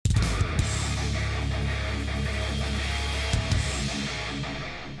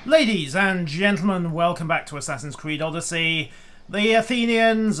Ladies and gentlemen, welcome back to Assassin's Creed Odyssey. The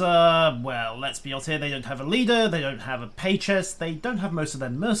Athenians are, well, let's be honest here, they don't have a leader, they don't have a pay chest, they don't have most of their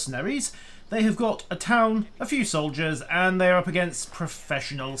mercenaries. They have got a town, a few soldiers, and they're up against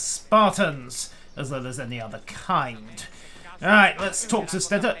professional Spartans, as though there's any other kind. Alright, let's talk to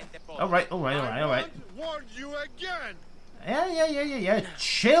Stenta. Alright. Warn you again. Yeah.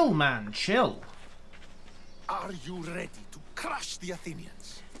 Chill, man, chill. Are you ready to crush the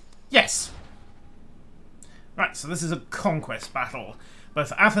Athenians? Yes. Right, so this is a conquest battle.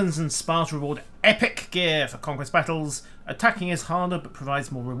 Both Athens and Sparta reward epic gear for conquest battles. Attacking is harder but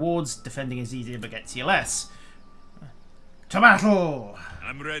provides more rewards. Defending is easier but gets you less. To battle!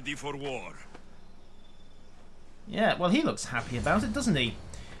 I'm ready for war. Yeah, well, he looks happy about it, doesn't he?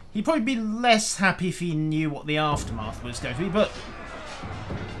 He'd probably be less happy if he knew what the aftermath was going to be, but...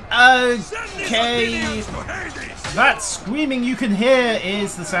 Okay... That screaming you can hear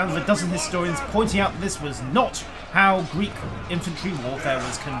is the sound of a dozen historians pointing out that this was not how Greek infantry warfare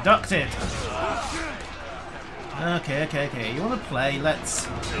was conducted. Okay. You want to play? Let's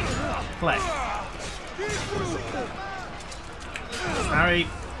play. Harry.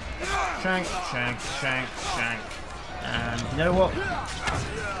 Shank. And you know what?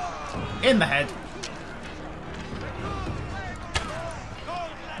 In the head.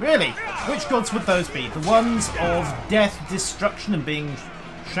 Really? Which gods would those be? The ones of death, destruction, and being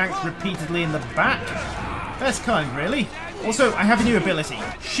shanked repeatedly in the back? Best kind, really. Also, I have a new ability,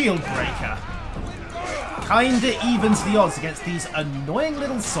 Shield Breaker. Kinda evens the odds against these annoying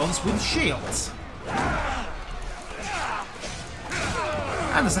little sods with shields.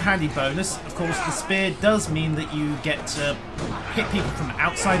 And as a handy bonus, of course, the spear does mean that you get to hit people from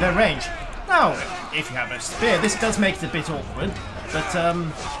outside their range. Now, if you have a spear, this does make it a bit awkward, but,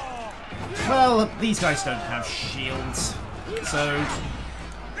 well, these guys don't have shields, so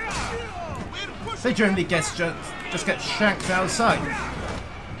they generally just get shanked outside.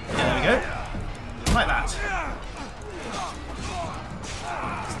 Yeah, there we go. Like that.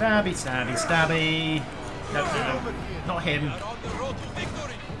 Stabby. No. Not him.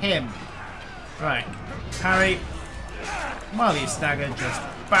 Him. Right. Parry. While he's staggered, just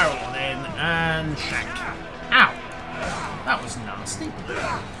barrel on in and shank. Ow! That was nasty.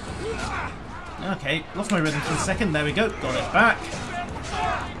 Okay, lost my rhythm for a second. There we go. Got it back.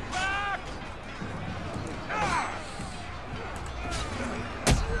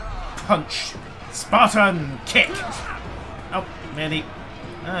 Punch. Spartan kick. Oh, really?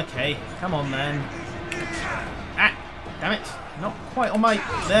 Okay, come on then. Ah, damn it. Not quite on my...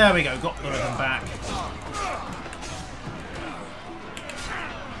 There we go. Got the rhythm back.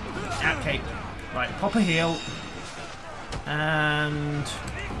 Okay. Right, pop a heel. And...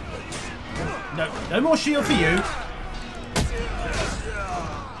 No more shield for you.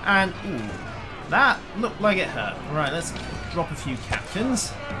 And, ooh, that looked like it hurt. Right, let's drop a few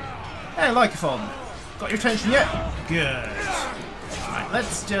captains. Hey, Lycophon, got your attention yet? Good. Right,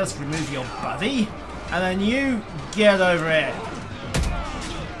 let's just remove your buddy, and then you get over here.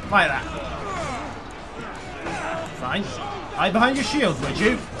 Like that. Fine. Hide behind your shield, would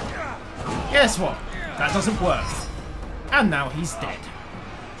you? Guess what? That doesn't work. And now he's dead.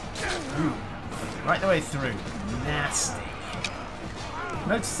 Ooh. Right the way through. Nasty.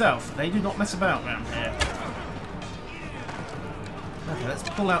 Note to self, they do not mess about around here. Okay, let's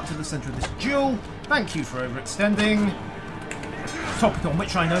pull out to the centre of this duel. Thank you for overextending. Topic on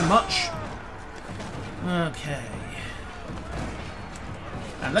which I know much. Okay.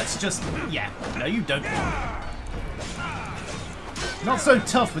 And let's just... Yeah, no you don't. Not so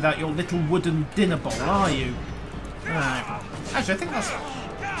tough without your little wooden dinner bowl, are you? Actually, I think that's...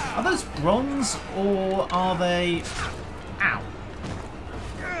 Are those bronze, or are they... Ow.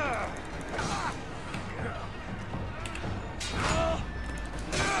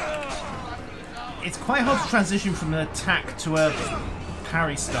 It's quite hard to transition from an attack to a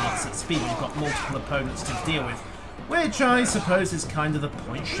parry stance at speed when you've got multiple opponents to deal with. Which I suppose is kind of the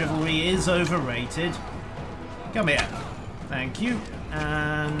point. Chivalry is overrated. Come here. Thank you.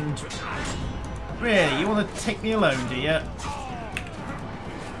 And... Really, you want to take me alone, do you?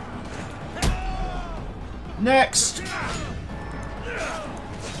 Next!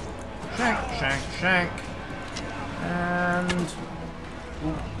 Shank. And...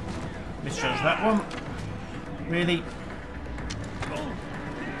 Ooh. Misjudged that one. Really?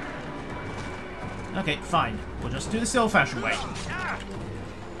 Okay, fine. We'll just do this the old-fashioned way.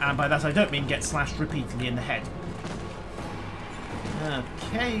 And by that I don't mean get slashed repeatedly in the head.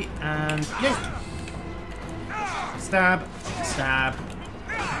 Okay, and yank. Stab.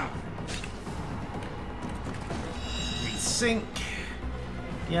 Resync.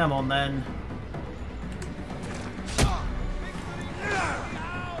 Yeah, I'm on then.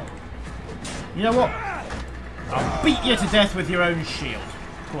 You know what? I'll beat you to death with your own shield.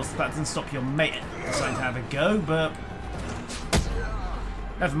 Of course, that doesn't stop your mate deciding to have a go, but...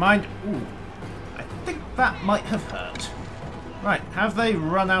 Never mind. Ooh. I think that might have hurt. Right, have they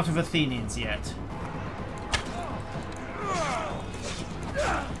run out of Athenians yet?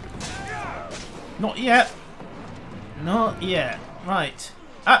 Not yet. Not yet. Right.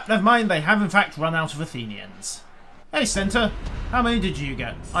 Ah, never mind, they have in fact run out of Athenians. Hey, Center. How many did you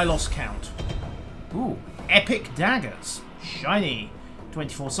get? I lost count. Ooh, epic daggers. Shiny.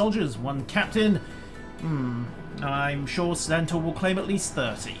 24 soldiers, 1 captain. I'm sure Center will claim at least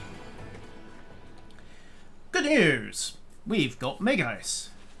 30. Good news. We've got Megaris.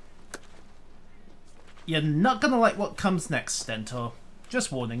 You're not gonna like what comes next, Stentor.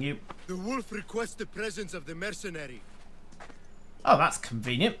 Just warning you. The wolf requests the presence of the mercenary. Oh, that's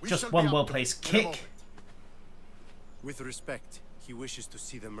convenient. Just one well-placed kick. With respect, he wishes to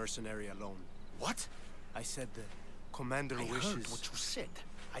see the mercenary alone. What? I said the commander wishes... I heard what you said.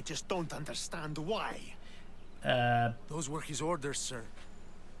 I just don't understand why. Those were his orders, sir.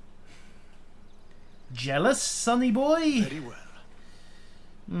 Jealous, sonny boy? Very well.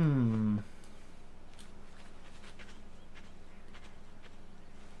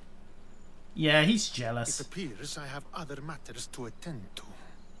 Yeah, he's jealous. It appears I have other matters to attend to.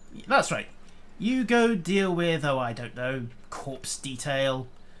 That's right. You go deal with, oh, I don't know, corpse detail.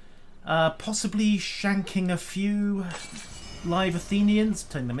 Possibly shanking a few live Athenians,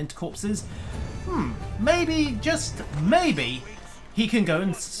 turning them into corpses. Maybe, just maybe, he can go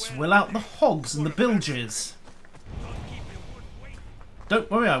and swill out the hogs and the bilges. Don't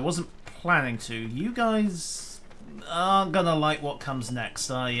worry, I wasn't planning to. You guys aren't gonna like what comes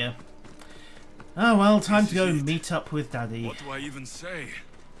next, are you? Oh well, time to go meet up with Daddy. What do I even say?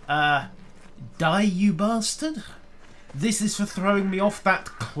 Die, you bastard? This is for throwing me off that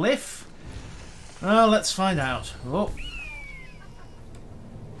cliff? Well, let's find out. Oh.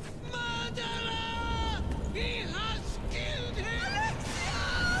 Murderer! He has killed him!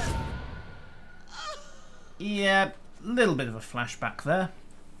 Yeah, little bit of a flashback there.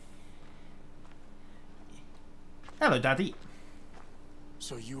 Hello, Daddy.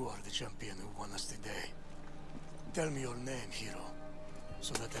 So you are the champion who won us today. Tell me your name, hero,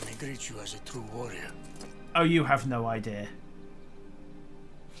 so that I may greet you as a true warrior. Oh, you have no idea.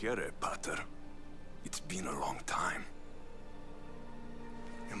 Here, Pater. It's been a long time.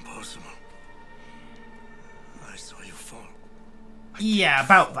 Impossible. I saw you fall. Yeah,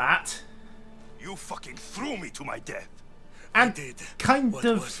 about that. You fucking threw me to my death. And I did kind what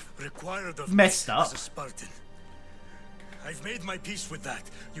of was required of messed me up. as a Spartan. I've made my peace with that.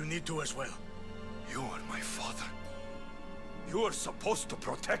 You need to as well. You are my father. You are supposed to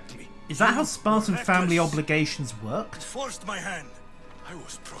protect me. Is that how Spartan reckless. family obligations worked? Forced my hand. I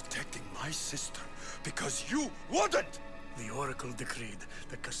was protecting my sister because you wouldn't. The Oracle decreed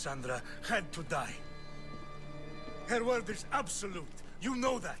that Cassandra had to die. Her word is absolute. You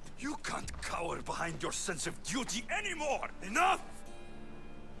know that. You can't cower behind your sense of duty anymore. Enough!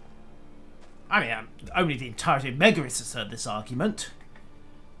 I mean, only the entirety of Megaris has heard this argument.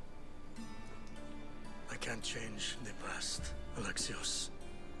 I can't change the past, Alexios.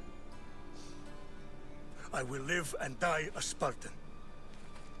 I will live and die a Spartan.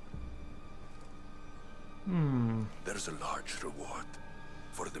 There's a large reward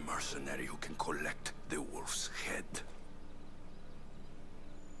for the mercenary who can collect the wolf's head.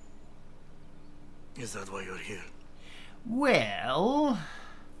 Is that why you're here? Well...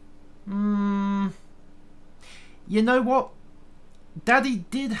 You know what? Daddy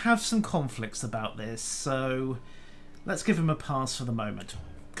did have some conflicts about this, so let's give him a pass for the moment.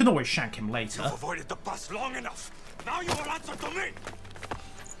 Can always shank him later. You've avoided the past long enough. Now you will answer to me!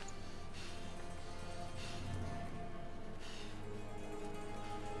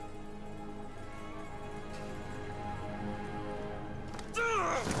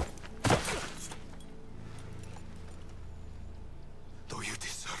 Though you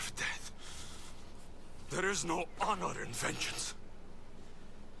deserve death, there is no honor in vengeance.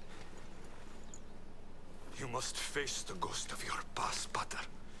 You must face the ghost of your past, Pater.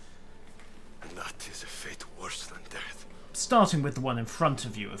 And that is a fate worse than death. Starting with the one in front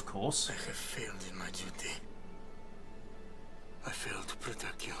of you, of course. I have failed in my duty. I failed to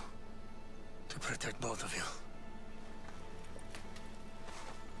protect you. To protect both of you.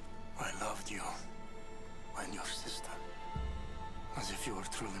 I loved you and your sister as if you were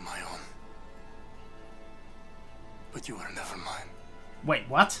truly my own. But you were never mine. Wait,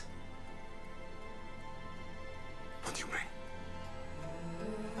 what? What do you mean?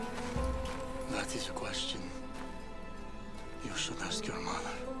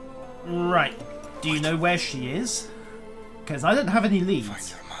 Right. Do you know where she is? Because I don't have any leads. Find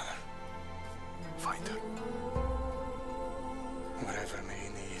your mother. Find her. Wherever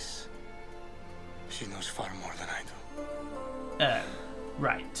Melina is, she knows far more than I do. Oh,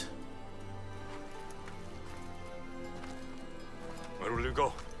 right. Where will you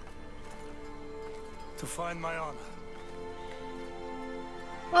go? To find my honor.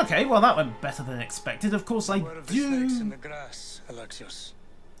 Okay, well that went better than expected. Of course I Where are the snakes in do... the grass, Alexios?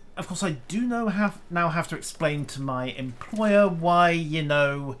 Of course I do now have to explain to my employer why, you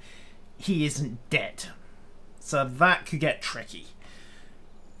know, he isn't dead. So that could get tricky.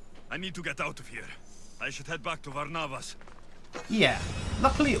 I need to get out of here. I should head back to Varnavas. Yeah.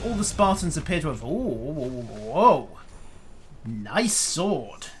 Luckily all the Spartans appear to have... Whoa. Nice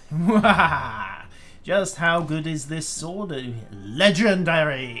sword. Just how good is this sword?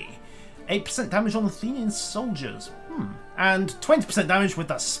 Legendary! 8% damage on Athenian soldiers. And 20% damage with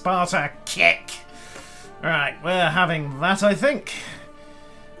the Sparta kick. Right, we're having that, I think.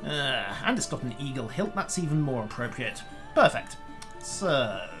 And it's got an eagle hilt. That's even more appropriate. Perfect.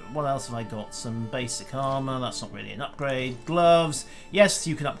 So, what else have I got? Some basic armor. That's not really an upgrade. Gloves. Yes,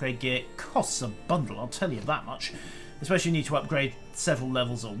 you can upgrade gear. It costs a bundle, I'll tell you that much. Especially you need to upgrade several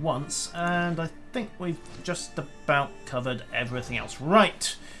levels at once. And I think we've just about covered everything else.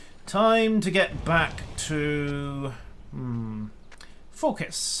 Right. Time to get back to...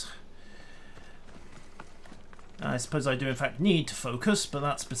 focus. I suppose I do in fact need to focus, but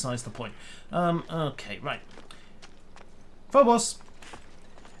that's besides the point. Okay, right. Phobos.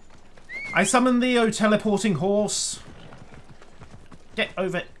 I summon thee, O teleporting horse. Get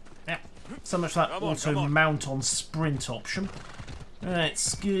over it. Yeah. So much for that auto mount on sprint option. Right,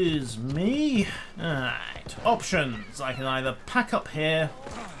 excuse me. Alright, options. I can either pack up here,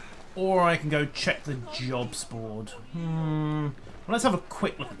 or I can go check the jobs board. Well, let's have a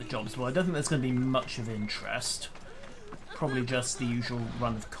quick look at the jobs board. I don't think there's going to be much of interest. Probably just the usual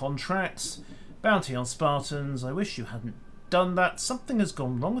run of contracts. Bounty on Spartans. I wish you hadn't done that. Something has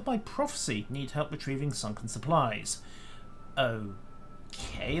gone wrong with my prophecy. Need help retrieving sunken supplies.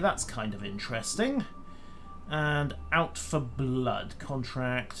 Okay, that's kind of interesting. And out for blood.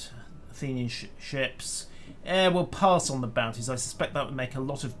 Contract. Athenian ships. We'll pass on the bounties. I suspect that would make a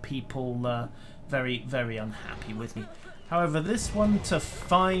lot of people very, very unhappy with me. However, this one to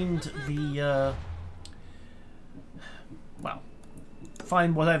find the... well,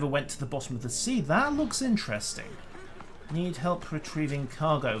 find whatever went to the bottom of the sea. That looks interesting. Need help retrieving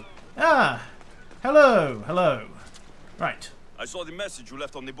cargo. Ah! Hello! Right. I saw the message you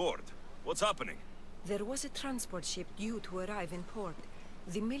left on the board. What's happening? There was a transport ship due to arrive in port.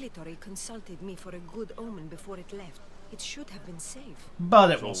 The military consulted me for a good omen before it left. It should have been safe.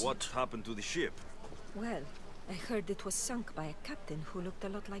 But it So wasn't. what happened to the ship? Well, I heard it was sunk by a captain who looked a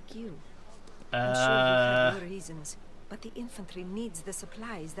lot like you. I'm sure you have your reasons, but the infantry needs the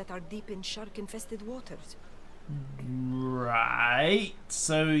supplies that are deep in shark-infested waters. Right.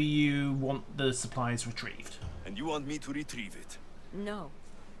 So you want the supplies retrieved? And you want me to retrieve it? No.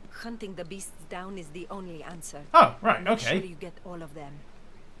 Hunting the beasts down is the only answer. Oh, right, Make okay. sure you get all of them.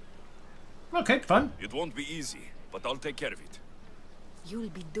 Okay, fun. It won't be easy, but I'll take care of it. You'll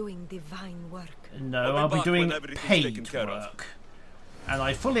be doing divine work. No, I'll I'll be be back doing when everything's taken paid care of. work. And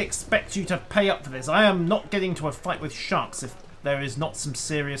I fully expect you to pay up for this. I am not getting to a fight with sharks if there is not some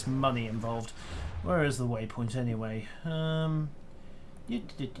serious money involved. Where is the waypoint anyway?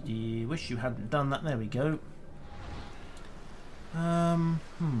 Wish you hadn't done that. There we go.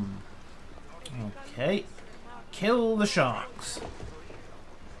 Okay. Kill the sharks.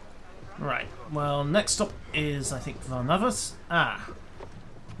 Right. Well, next stop is, I think, Varnavas. Ah.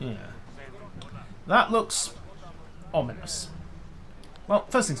 Yeah. That looks ominous. Well,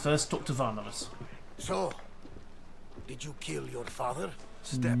 first things first, talk to Varnavas. So, did you kill your father?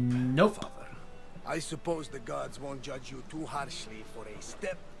 Nope. I suppose the gods won't judge you too harshly for a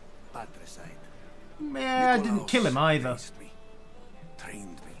step patricide. Yeah, I didn't kill him either. Raised me,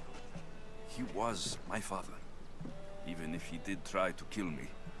 trained me. He was my father, even if he did try to kill me.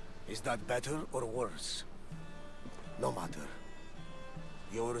 Is that better or worse? No matter.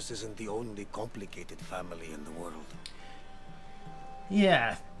 Yours isn't the only complicated family in the world.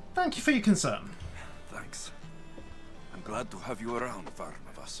 Yeah, thank you for your concern. Thanks. I'm glad to have you around,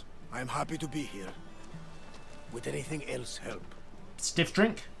 Varnavas. I'm happy to be here. Would anything else help? Stiff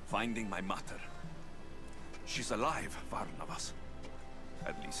drink? Finding my mother. She's alive, Varnavas.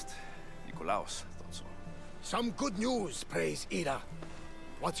 At least, Nikolaos thought so. Some good news, praise Ida.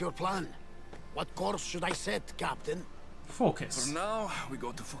 What's your plan? What course should I set, Captain? Focus. For now, we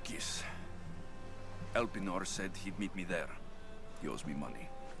go to Fukis. Elpinor said he'd meet me there. He owes me money.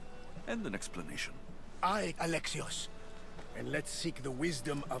 and an explanation. Aye, Alexios. And let's seek the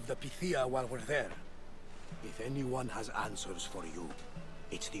wisdom of the Pythia while we're there. If anyone has answers for you,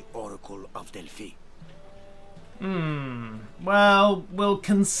 it's the Oracle of Delphi. Well, we'll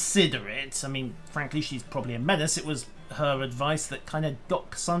consider it. I mean, frankly, she's probably a menace. It was her advice that kind of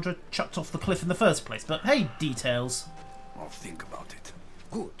got Cassandra chucked off the cliff in the first place. But hey, details. I'll think about it.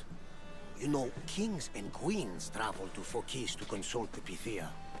 Good. You know, kings and queens travel to Phokis to consult the Pythia.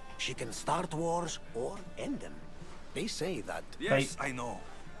 She can start wars or end them. They say that... Yes, I know.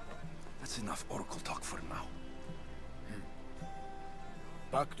 That's enough Oracle talk for now.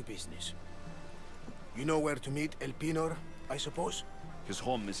 Back to business. You know where to meet Elpinor, I suppose? His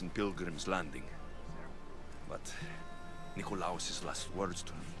home is in Pilgrim's Landing. But Nikolaos' last words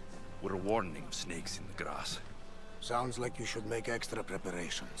to me were a warning of snakes in the grass. Sounds like you should make extra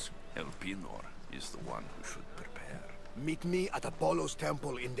preparations. Elpinor is the one who should prepare. Meet me at Apollo's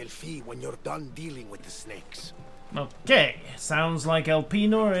temple in Delphi when you're done dealing with the snakes. Okay, sounds like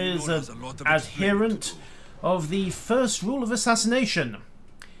Elpinor is an adherent of the first rule of assassination.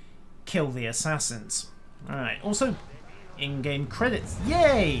 Kill the assassins. Alright, also in-game credits.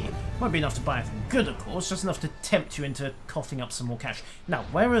 Yay! Won't be enough to buy anything good, of course, just enough to tempt you into coughing up some more cash. Now,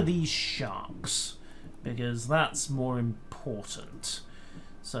 where are these sharks? Because that's more important.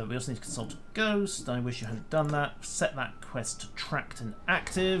 So we also need to consult a ghost. I wish you hadn't done that. Set that quest to tracked and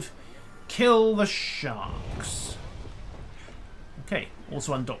active. Kill the sharks. Okay,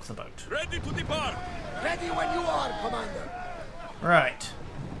 also undock the boat. Ready to depart! Ready when you are, Commander! Right.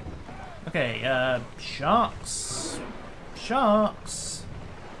 Okay, sharks. Sharks.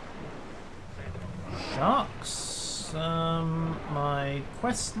 Sharks. My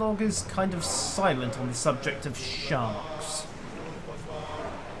quest log is kind of silent on the subject of sharks.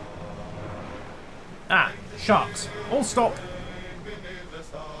 Ah, sharks. All stop.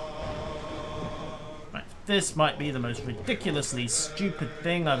 Right, this might be the most ridiculously stupid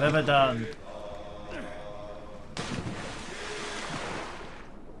thing I've ever done.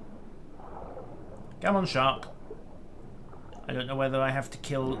 Come on, shark. I don't know whether I have to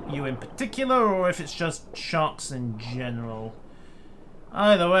kill you in particular or if it's just sharks in general.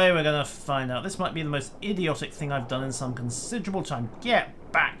 Either way, we're going to find out. This might be the most idiotic thing I've done in some considerable time.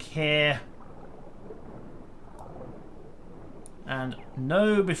 Get back here. And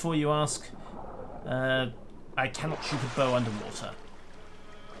no before you ask. I cannot shoot a bow underwater.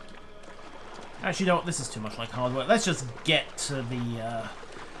 Actually, you know what? This is too much like hard work. Let's just get to the...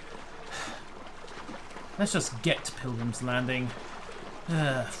 Let's just get to Pilgrim's Landing.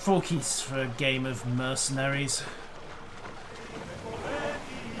 Phokis for a game of mercenaries.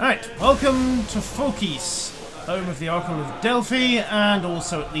 Alright, welcome to Phokis, home of the Oracle of Delphi, and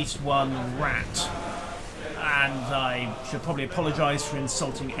also at least one rat. And I should probably apologise for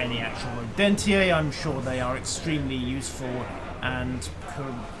insulting any actual Rodentiae. I'm sure they are extremely useful and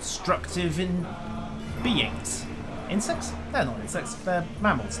constructive in beings. Insects? They're not insects, they're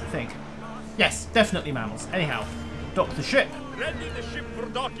mammals, I think. Yes, definitely mammals. Anyhow, dock the ship. Ready the ship for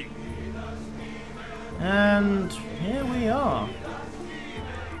docking. And here we are.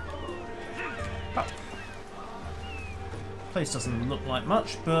 Oh. Place doesn't look like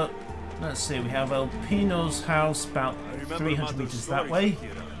much, but let's see. We have Elpinor's house about 300 meters that way.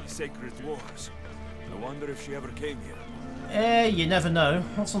 Sacred wars. I wonder if she ever came here. You never know.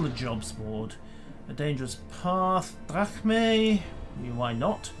 What's on the jobs board? A dangerous path. Drachme. Why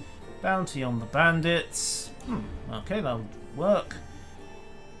not? Bounty on the bandits. Okay, that'll work.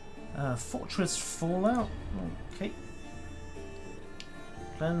 Fortress Fallout. Okay.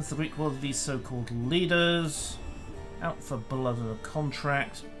 Cleanse the Greek world of these so-called leaders. Out for blood of a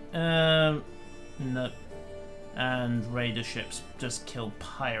contract. No. And raider ships just kill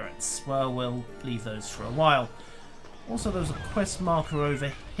pirates. Well, we'll leave those for a while. Also, there's a quest marker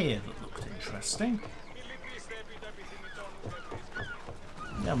over here that looked interesting.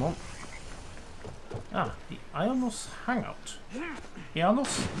 Come on. Ah, the Ionos hangout.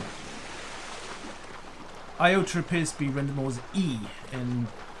 Ionos? Iota appears to be rendered more as E in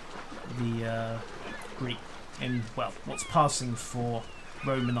the Greek. In, well, what's passing for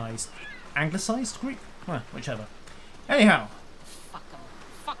Romanized, Anglicized Greek? Well, whichever. Anyhow. Fuck 'em.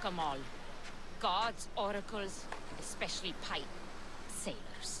 Fuck 'em all. Gods, oracles, especially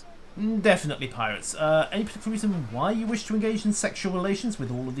sailors. Definitely pirates. Any particular reason why you wish to engage in sexual relations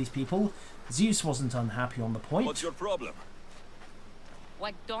with all of these people? Zeus wasn't unhappy on the point. What's your problem?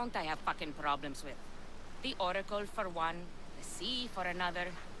 What don't I have fucking problems with? The oracle for one, the sea for another,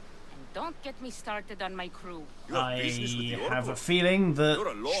 and don't get me started on my crew. I have a feeling that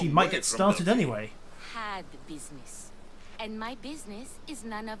she might get started anyway. Had business. And my business is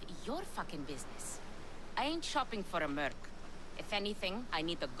none of your fucking business. I ain't shopping for a merc. If anything, I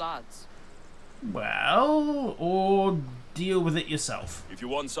need the gods. Well, or deal with it yourself. If you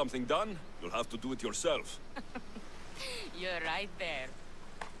want something done, you'll have to do it yourself. You're right there.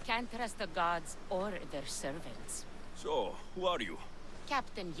 Can't trust the gods or their servants. So, who are you?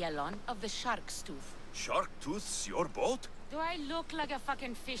 Captain Yellon of the Shark's Tooth. Shark Tooth's your boat? Do I look like a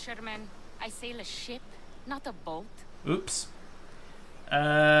fucking fisherman? I sail a ship, not a boat. Oops.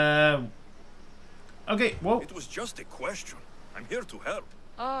 Okay, well... It was just a question. I'm here to help.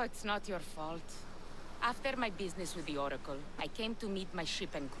 Oh, it's not your fault. After my business with the Oracle, I came to meet my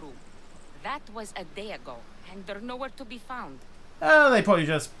ship and crew. That was a day ago, and they're nowhere to be found. They probably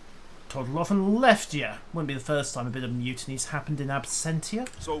just toddled off and left you. Wouldn't be the first time a bit of mutiny's happened in absentia.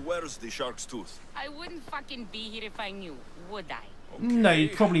 So where's the Shark's Tooth? I wouldn't fucking be here if I knew, would I? Okay, No,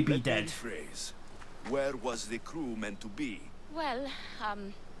 you'd probably be let me dead. rephrase. Where was the crew meant to be? Well,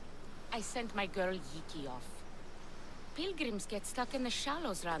 I sent my girl Yiki off. Pilgrims get stuck in the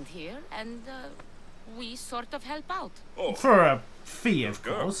shallows around here, and, we sort of help out. Oh, For a fee, of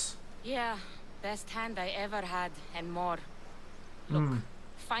girl. course. Yeah, best hand I ever had, and more. Look,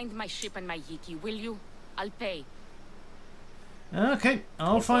 find my ship and my Yiki, will you? I'll pay. Okay,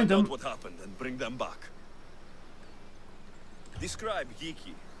 I'll find them. out what happened and bring them back. Describe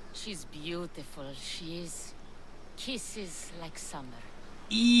Yiki. She's beautiful, she is. Kisses like summer.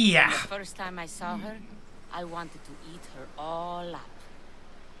 Yeah. The first time I saw her, I wanted to eat her all up.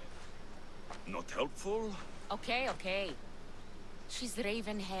 Not helpful? Okay. She's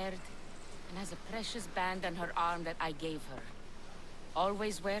raven-haired and has a precious band on her arm that I gave her.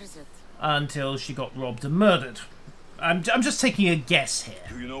 Always wears it. Until she got robbed and murdered. I'm just taking a guess here.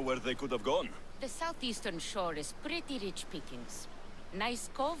 Do you know where they could have gone? The southeastern shore is pretty rich pickings. Nice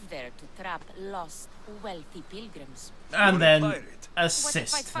cove there to trap lost, wealthy pilgrims. And You're a then pirate. What if I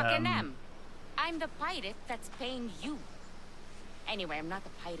assist fucking them. am? I'm the pirate that's paying you. Anyway, I'm not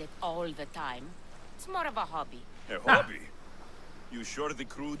a pirate all the time. It's more of a hobby. A hobby? You sure the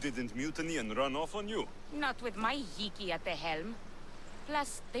crew didn't mutiny and run off on you? Not with my Yiki at the helm.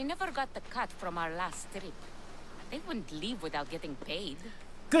 Plus, they never got the cut from our last trip. They wouldn't leave without getting paid.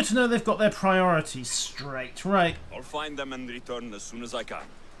 Good to know they've got their priorities straight. Right. I'll find them and return as soon as I can.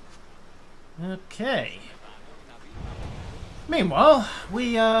 Okay. Meanwhile,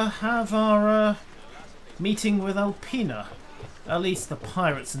 we have our meeting with Alpina. At least the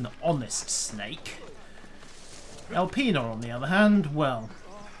pirate's an honest snake. Alpina, on the other hand, well...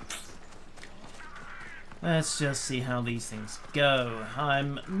 Let's just see how these things go.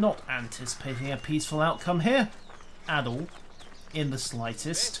 I'm not anticipating a peaceful outcome here. At all. In the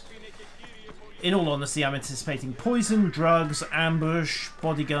slightest. In all honesty, I'm anticipating poison, drugs, ambush,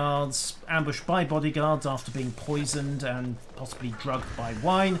 bodyguards, ambush by bodyguards after being poisoned and possibly drugged by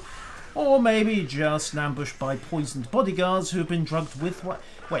wine, or maybe just an ambush by poisoned bodyguards who have been drugged with what?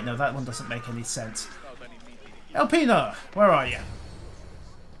 Wait, no, that one doesn't make any sense. Alpina, where are you?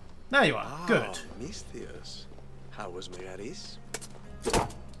 There you are. Good. Misthios. How was Megaris?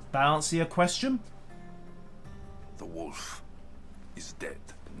 That answer your question? The wolf is dead.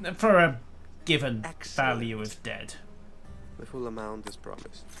 For a given Excellent. value of dead. The full amount is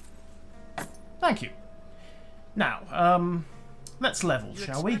promised. Thank you. Now, let's level,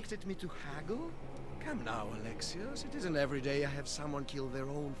 shall we? You expected me to haggle? Come now, Alexios. It isn't every day I have someone kill their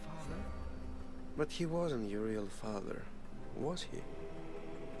own father. But he wasn't your real father, was he?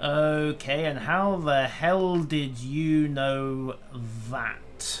 Okay, and how the hell did you know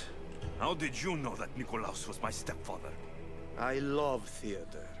that? How did you know that Nikolaos was my stepfather? I love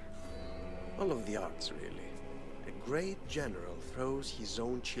theater. All of the arts, really. A great general throws his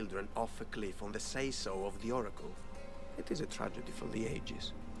own children off a cliff on the say-so of the Oracle. It is a tragedy for the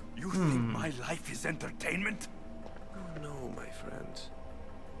ages. You think my life is entertainment? Oh no, my friend.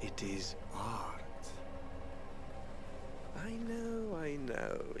 It is art. I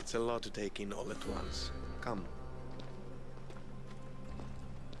know. It's a lot to take in all at once. Come.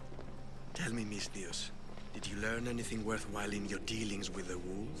 Tell me, Misthios, did you learn anything worthwhile in your dealings with the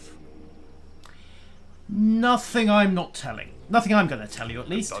wolf? Nothing I'm not telling. Nothing I'm going to tell you, at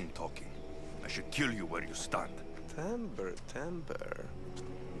least. Done talking. I should kill you where you stand. Temper.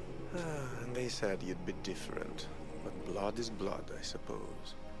 And they said you'd be different. But blood is blood, I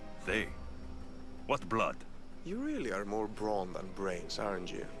suppose. They? What blood? You really are more brawn than brains,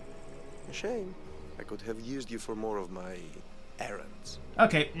 aren't you? A shame. I could have used you for more of my errands.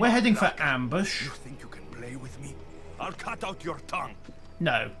 Okay, we're heading for ambush. You think you can play with me? I'll cut out your tongue.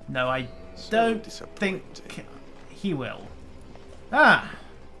 No, I So don't disappointing. think he will. Ah,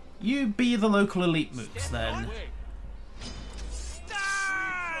 you be the local elite mooks then.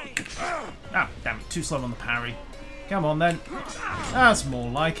 Ah, damn it, too slow on the parry. Come on then. That's more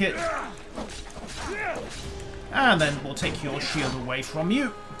like it. And then we'll take your shield away from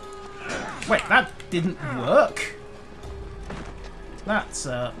you. Wait, that didn't work? That's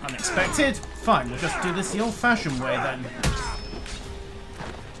unexpected. Fine, we'll just do this the old-fashioned way then.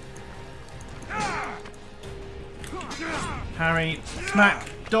 Parry, smack,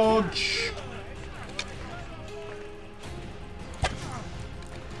 dodge.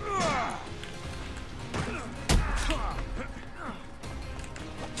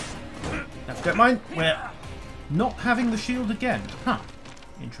 Now, don't mind, we're not having the shield again. Huh.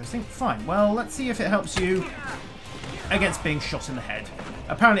 Interesting. Fine. Well, let's see if it helps you against being shot in the head.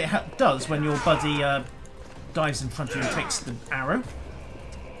 Apparently it does when your buddy dives in front of you and takes the arrow.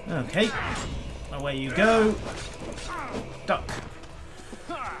 Okay. Away you go. Duck.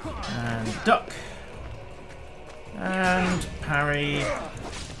 And duck. And parry.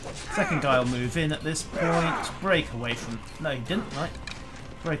 Second guy will move in at this point. Break away from... No, he didn't, right?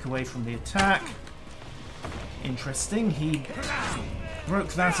 Break away from the attack. Interesting. He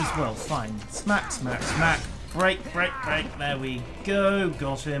broke that as well. Fine. Smack, smack, smack. Break, break, break. There we go.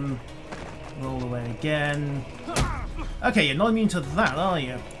 Got him. Roll away again. Okay, you're not immune to that, are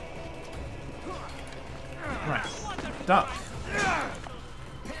you? Right. Duck.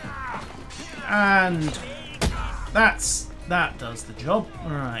 And that does the job.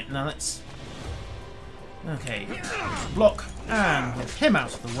 Alright, now let's... Okay. Block. And with him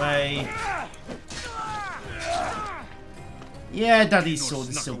out of the way... Yeah, Daddy's sword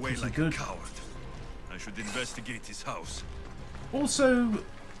is still pretty good. I should investigate his house. Also,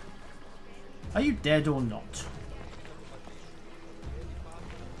 are you dead or not?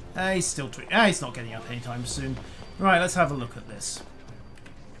 He's still he's not getting up anytime soon. Right, let's have a look at this.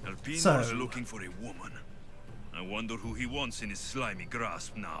 Alpino's looking for a woman. I wonder who he wants in his slimy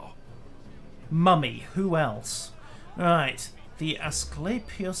grasp now. Mummy, who else? Right, the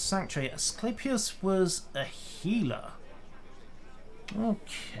Asclepius Sanctuary. Asclepius was a healer.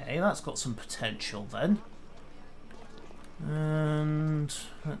 Okay, that's got some potential then. And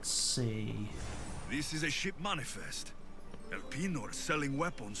let's see. This is a ship manifest. Elpinor selling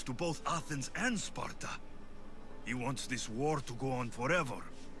weapons to both Athens and Sparta. He wants this war to go on forever.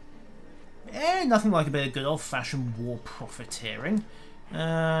 Nothing like a bit of good old-fashioned war profiteering.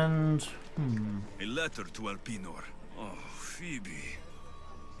 And... A letter to Elpinor. Oh, Phoebe.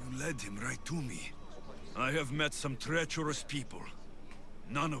 You led him right to me. I have met some treacherous people.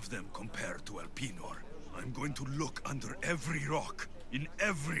 None of them compare to Elpinor. I'm going to look under every rock, in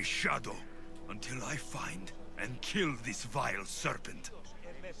every shadow, until I find and kill this vile serpent.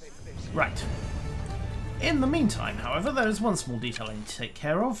 Right. In the meantime, however, there is one small detail I need to take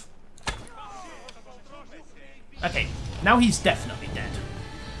care of. Okay, now he's definitely dead.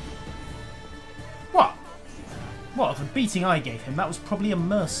 What? What, the beating I gave him, that was probably a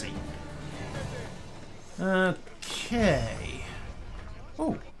mercy. Okay.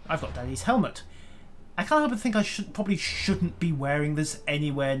 Oh, I've got Daddy's helmet. I can't help but think I probably shouldn't be wearing this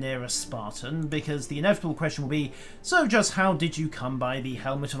anywhere near a Spartan, because the inevitable question will be, so just how did you come by the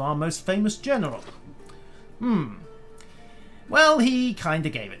helmet of our most famous general? Well, he kinda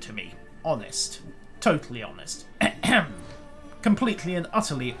gave it to me. Honest. Totally honest. Completely and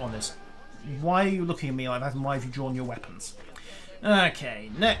utterly honest. Why are you looking at me like that, and why have you drawn your weapons? Okay,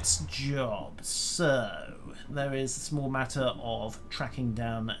 next job. So, there is a small matter of tracking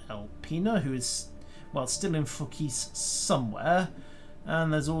down Elpina, who is, well, still in Phokis somewhere.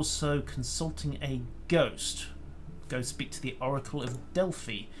 And there's also consulting a ghost. Go speak to the Oracle of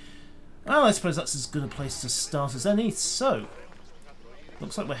Delphi. Well, I suppose that's as good a place to start as any. So,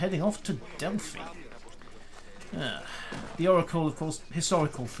 looks like we're heading off to Delphi. The Oracle, of course,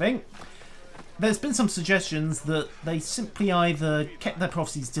 historical thing. There's been some suggestions that they simply either kept their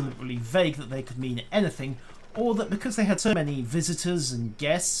prophecies deliberately vague that they could mean anything, or that because they had so many visitors and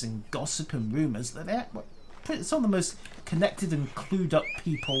guests and gossip and rumours, that they're some of the most connected and clued up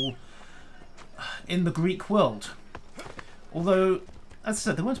people in the Greek world. Although, as I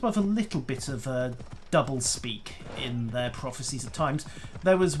said, they went above a little bit of double speak in their prophecies at times.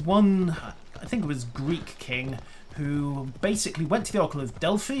 There was one, I think it was Greek king, who basically went to the Oracle of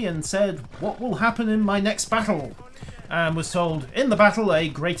Delphi and said, "What will happen in my next battle?" And was told, "In the battle, a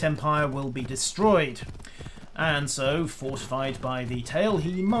great empire will be destroyed." And so, fortified by the tale,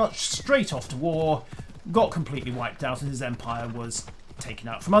 he marched straight off to war, got completely wiped out, and his empire was taken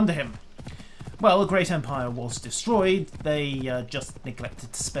out from under him. Well, a great empire was destroyed. They just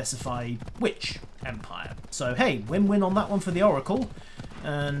neglected to specify which empire. So, hey, win-win on that one for the Oracle.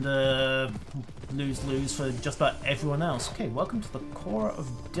 And lose for just about everyone else. Okay, welcome to the core of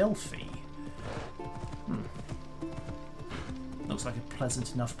Delphi. Looks like a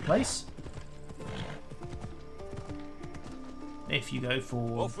pleasant enough place. If you go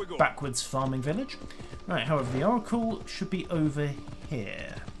for backwards farming village. Right, however, the Oracle should be over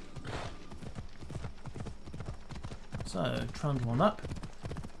here. So, trundle on up.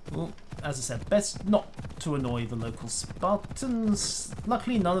 Well, as I said, best not to annoy the local Spartans.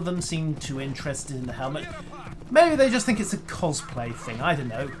 Luckily, none of them seem too interested in the helmet. Maybe they just think it's a cosplay thing, I don't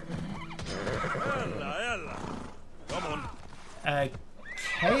know. Come on.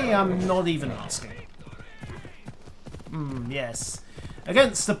 Okay, I'm not even asking. Yes.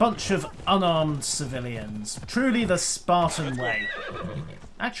 Against a bunch of unarmed civilians. Truly the Spartan way.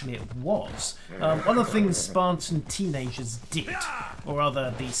 Actually, it was. One of the things Spartan teenagers did, or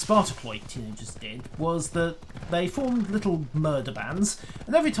rather the Spartacloid teenagers did, was that they formed little murder bands,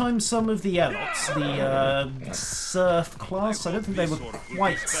 and every time some of the Elots, the serf class, I don't think they were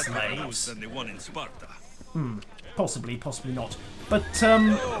quite slaves. Possibly, possibly not. But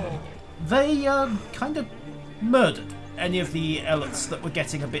they kind of murdered any of the Elots that were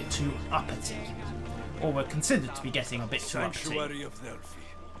getting a bit too uppity, or were considered to be getting a bit too uppity. Sanctuary of Delphi.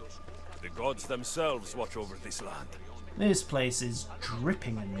 The gods themselves watch over this land. This place is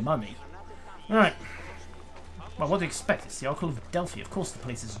dripping in money. Right. Well, what do you expect? It's the Oracle of Delphi. Of course the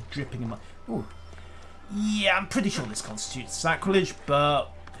place is dripping in money. Ooh. Yeah, I'm pretty sure this constitutes sacrilege,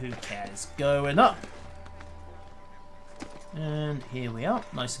 but who cares? Going up. And here we are.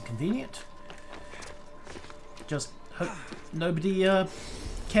 Nice and convenient. Just hope nobody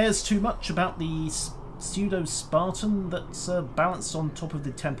cares too much about the pseudo-Spartan that's balanced on top of the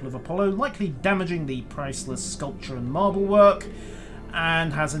Temple of Apollo, likely damaging the priceless sculpture and marble work,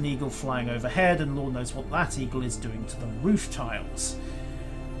 and has an eagle flying overhead, and Lord knows what that eagle is doing to the roof tiles.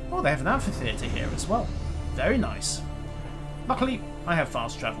 Oh, they have an amphitheatre here as well. Very nice. Luckily, I have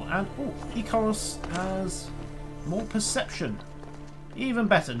fast travel, and oh, Icarus has more perception. Even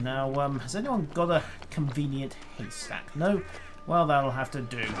better. Now, has anyone got a convenient haystack? No? Well, that'll have to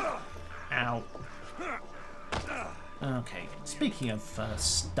do. Ow. Okay, speaking of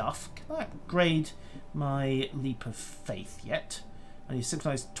stuff, can I upgrade my Leap of Faith yet? I need to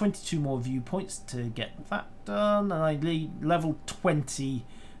synchronize 22 more viewpoints to get that done, and I need level 20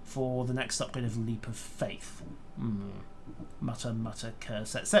 for the next upgrade of Leap of Faith. Mutter, mutter,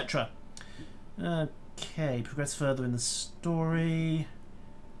 curse, etc. Okay, progress further in the story.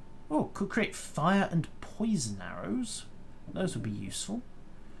 Oh, could create fire and poison arrows. Those would be useful.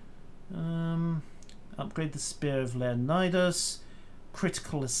 Upgrade the Spear of Leonidas.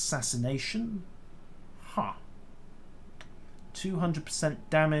 Critical assassination. 200%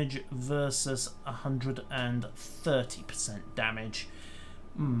 damage versus 130% damage.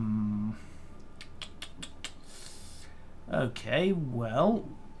 Okay, well,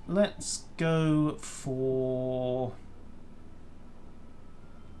 let's go for...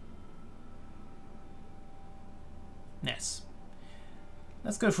 Yes.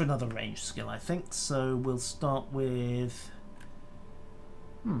 Let's go for another range skill, I think. So we'll start with...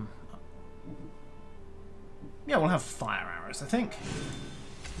 Yeah, we'll have fire arrows, I think.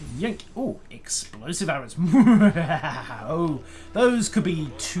 Yank. Oh, explosive arrows. Oh, those could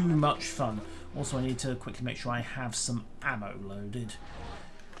be too much fun. Also, I need to quickly make sure I have some ammo loaded.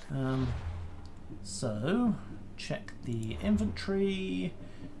 So, check the inventory,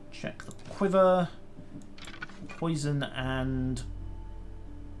 check the quiver, poison, and...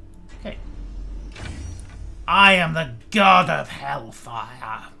 Okay. I am the god of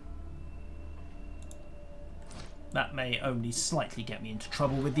hellfire. That may only slightly get me into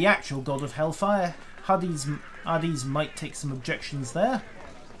trouble with the actual god of hellfire. Hades might take some objections there.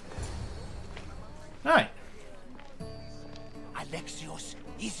 Right. Alexios,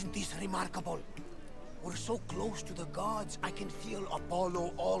 isn't this remarkable? We're so close to the gods, I can feel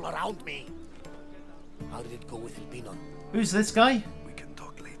Apollo all around me. How did it go with Elpinon? Who's this guy? We can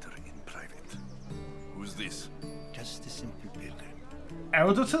talk later in private. Who's this? Just a simple pilgrim.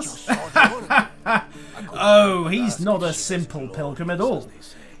 Herodotus? Oh, he's not a simple pilgrim at all.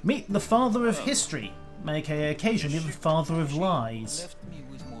 Meet the father of history, aka occasionally the father of lies. Left me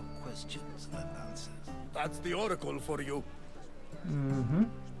with more questions than answers. That's the Oracle for you.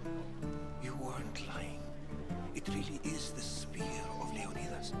 You weren't lying. It really is the spear of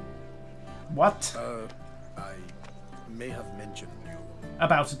Leonidas. What? I may have mentioned you.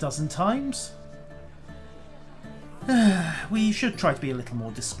 About a dozen times? We should try to be a little more I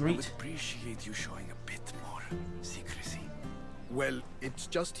would discreet. appreciate you showing a bit more secrecy. Well, it's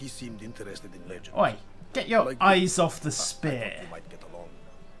just he seemed interested in legend. Oi, get your Like eyes off the I thought spear. we might get along.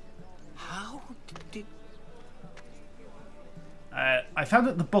 I found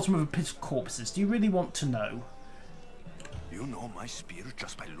it at the bottom of a pit of corpses. Do you really want to know? You know my spear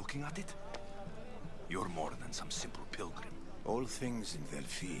just by looking at it? You're more than some simple pilgrim. All things in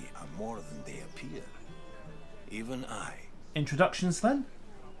Delphi are more than they appear. Even I. Introductions then?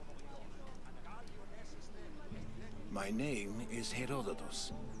 My name is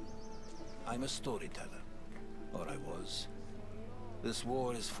Herodotus. I'm a storyteller. Or I was. This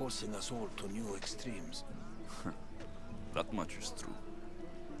war is forcing us all to new extremes. That much is true.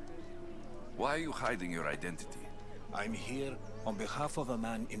 Why are you hiding your identity? I'm here on behalf of a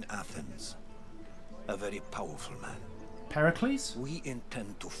man in Athens. A very powerful man. Pericles? We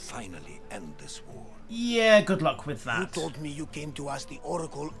intend to finally end this war. Yeah, good luck with You that. told me you came to ask the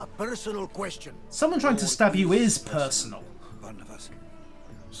Oracle a personal question. Someone trying to stab you is personal. Barnabas.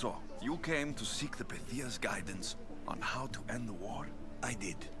 So, you came to seek the Pythia's guidance on how to end the war? I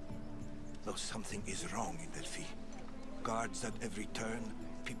did. Though something is wrong in Delphi. Guards at every turn,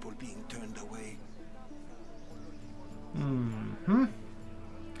 people being turned away.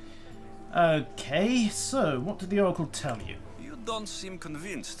 Okay, so what did the Oracle tell you? You don't seem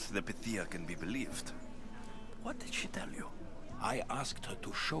convinced the Pythia can be believed. What did she tell you? I asked her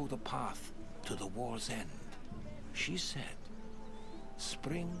to show the path to the war's end. She said,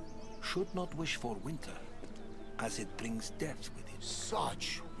 spring should not wish for winter, as it brings death with it.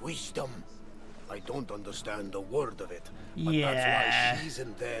 Such wisdom! I don't understand a word of it, but that's why she's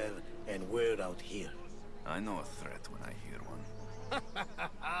in there and we're out here. I know a threat when I hear one.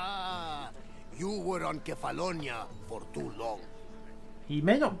 You were on Kefalonia for too long. He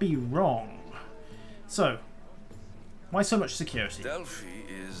may not be wrong. So, why so much security? Delphi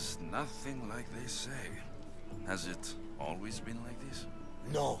is nothing like they say. Has it always been like this?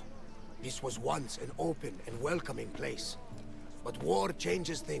 No. This was once an open and welcoming place. But war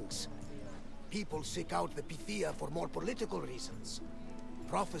changes things. People seek out the Pythia for more political reasons.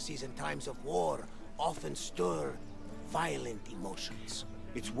 Prophecies in times of war often stir violent emotions.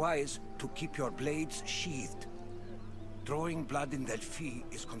 It's wise to keep your blades sheathed. Drawing blood in Delphi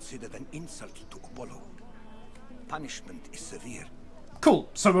is considered an insult to Apollo. Punishment is severe. Cool,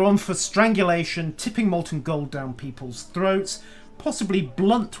 so we're on for strangulation, tipping molten gold down people's throats, possibly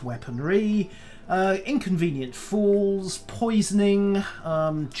blunt weaponry, inconvenient falls, poisoning,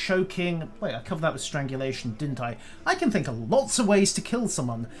 choking. Wait, I covered that with strangulation, didn't I? I can think of lots of ways to kill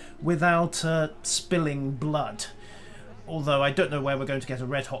someone without spilling blood. Although I don't know where we're going to get a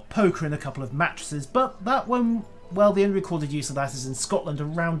red-hot poker in a couple of mattresses, but that one, well, the only recorded use of that is in Scotland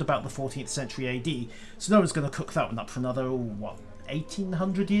around about the 14th century AD, so no one's going to cook that one up for another, oh, what,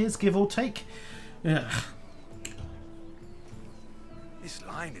 1800 years, give or take? Ugh. This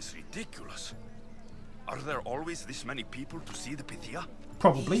line is ridiculous. Are there always this many people to see the Pythia?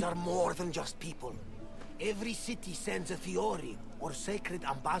 Probably. These are more than just people. Every city sends a Fiori or sacred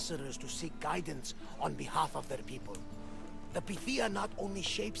ambassadors to seek guidance on behalf of their people. The Pythia not only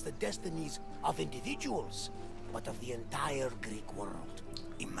shapes the destinies of individuals, but of the entire Greek world.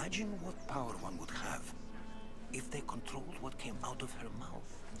 Imagine what power one would have if they controlled what came out of her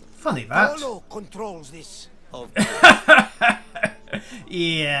mouth. Funny that. Apollo controls this.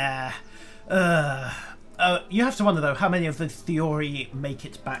 Yeah. You have to wonder, though, how many of the Theori make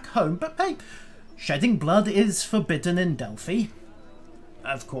it back home. But hey, shedding blood is forbidden in Delphi.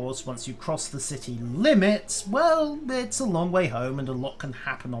 Of course, once you cross the city limits, well, it's a long way home and a lot can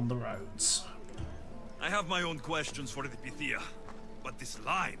happen on the roads. I have my own questions for the Pythia, but this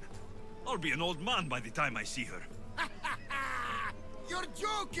line, I'll be an old man by the time I see her. You're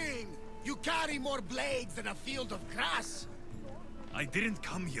joking! You carry more blades than a field of grass. I didn't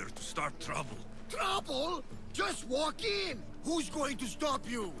come here to start trouble. Trouble? Just walk in! Who's going to stop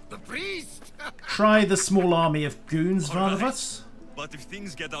you? The priest? Try the small army of goons, Varnavas. But if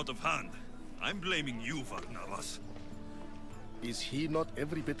things get out of hand, I'm blaming you, Varnavas. Is he not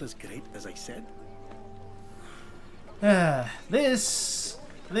every bit as great as I said? This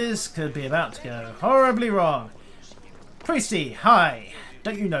could be about to go horribly wrong. Priesty, hi.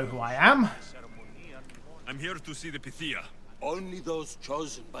 Don't you know who I am? I'm here to see the Pythia. Only those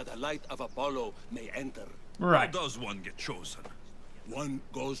chosen by the light of Apollo may enter. Right. How does one get chosen? One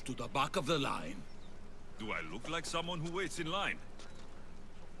goes to the back of the line. Do I look like someone who waits in line?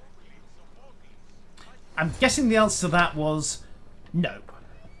 I'm guessing the answer to that was no.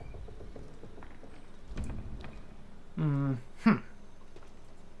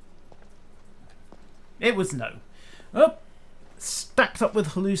 It was no. Oh, stacked up with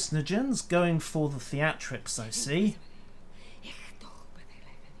hallucinogens, going for the theatrics, I see.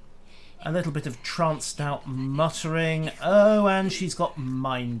 A little bit of tranced out muttering. Oh, and she's got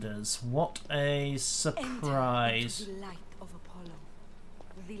minders. What a surprise. Enter into the light of Apollo.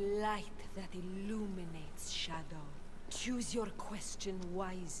 The light that illuminates shadow. Choose your question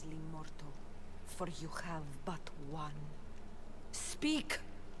wisely, mortal. For you have but one. Speak,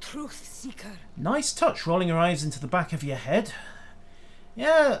 truth seeker. Nice touch, rolling her eyes into the back of your head.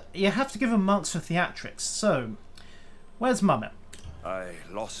 Yeah, you have to give them marks for theatrics. So, where's Mum? I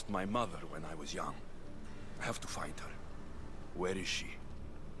lost my mother when I was young. I have to find her. Where is she?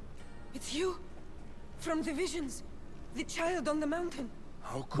 It's you? From the visions? The child on the mountain?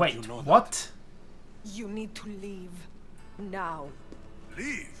 How could Wait, you know what? You need to leave. Now.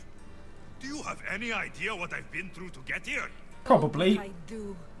 Leave? Do you have any idea what I've been through to get here? Probably. I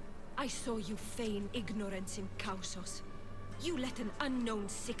do. I saw you feign ignorance in Kausos. You let an unknown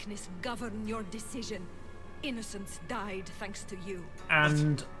sickness govern your decision. Innocents died thanks to you.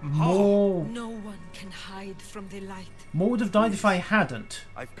 And more... No one can hide from the light. More would have died if I hadn't.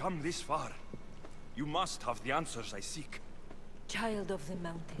 I've come this far. You must have the answers I seek. Child of the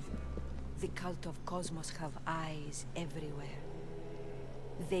mountain. The cult of Cosmos have eyes everywhere.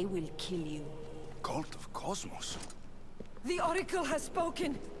 They will kill you. Cult of Cosmos? The Oracle has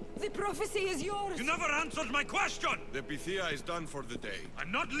spoken. The prophecy is yours. You never answered my question! The Pythia is done for the day.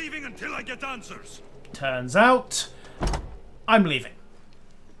 I'm not leaving until I get answers. Turns out, I'm leaving.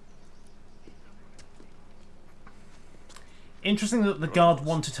 Interesting that the guard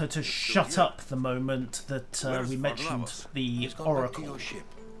wanted her to shut up the moment that we mentioned the Oracle.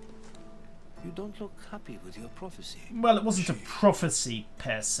 You don't look happy with your prophecy. Well, it wasn't a prophecy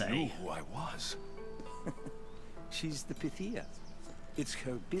per se. Knew who I was. She's the Pythia. It's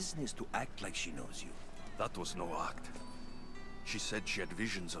her business to act like she knows you. That was no act. She said she had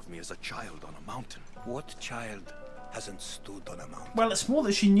visions of me as a child on a mountain. What child hasn't stood on a mountain? Well, it's more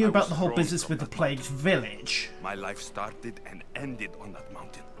that she knew I about was the whole thrown business from with the that plagued village. My life started and ended on that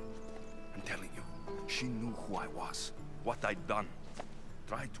mountain. I'm telling you, she knew who I was, what I'd done.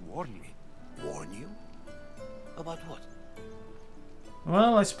 Tried to warn me. Warn you? About what?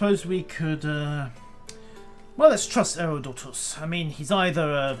 Well, I suppose we could, well, let's trust Herodotus. I mean, he's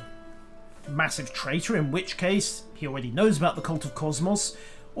either a massive traitor, in which case he already knows about the cult of Cosmos,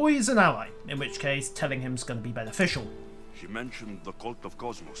 or he's an ally, in which case telling him's going to be beneficial. She mentioned the cult of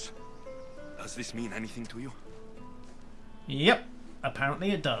Cosmos. Does this mean anything to you? Yep,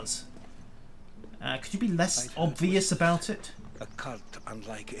 apparently it does. Could you be less obvious about it? A cult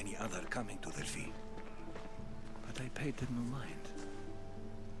unlike any other coming to Delphi. But I paid them no mind.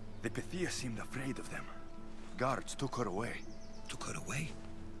 The Pythia seemed afraid of them. Guards took her away. Took her away?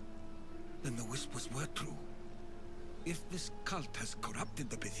 Then the whispers were true. If this cult has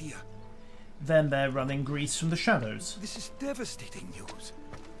corrupted the Pythia... Then they're running Greece from the shadows. This is devastating news.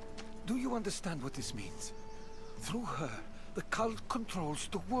 Do you understand what this means? Through her, the cult controls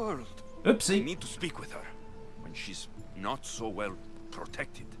the world. Oopsie. I need to speak with her. When she's not so well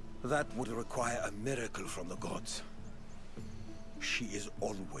protected. That would require a miracle from the gods. She is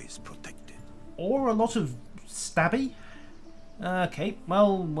always protected. Or a lot of stabby? Okay,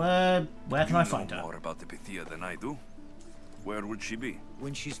 well, where can I find You know her? more about the Pythia than I do. Where would she be?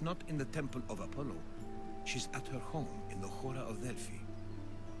 When she's not in the temple of Apollo, she's at her home in the Hora of Delphi.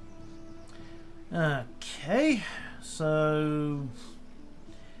 Okay, so...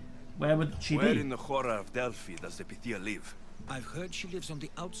 Where would she Where be? in the Hora of Delphi does the Pythia live? I've heard she lives on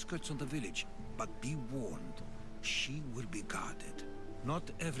the outskirts of the village, but be warned, she will be guarded. Not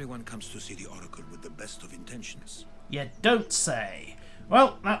everyone comes to see the Oracle with the best of intentions. You don't say.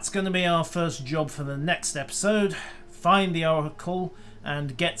 Well, that's going to be our first job for the next episode. Find the Oracle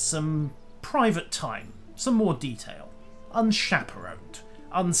and get some private time. Some more detail. Unchaperoned.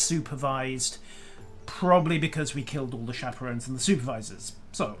 Unsupervised. Probably because we killed all the chaperones and the supervisors.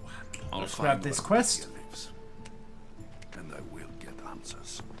 So, let's grab this quest. And I will get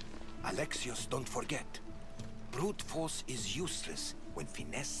answers. Alexios, don't forget. Brute force is useless when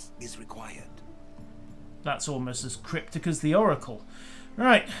finesse is required. That's almost as cryptic as the Oracle.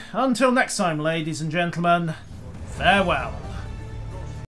 Right, until next time, ladies and gentlemen, farewell.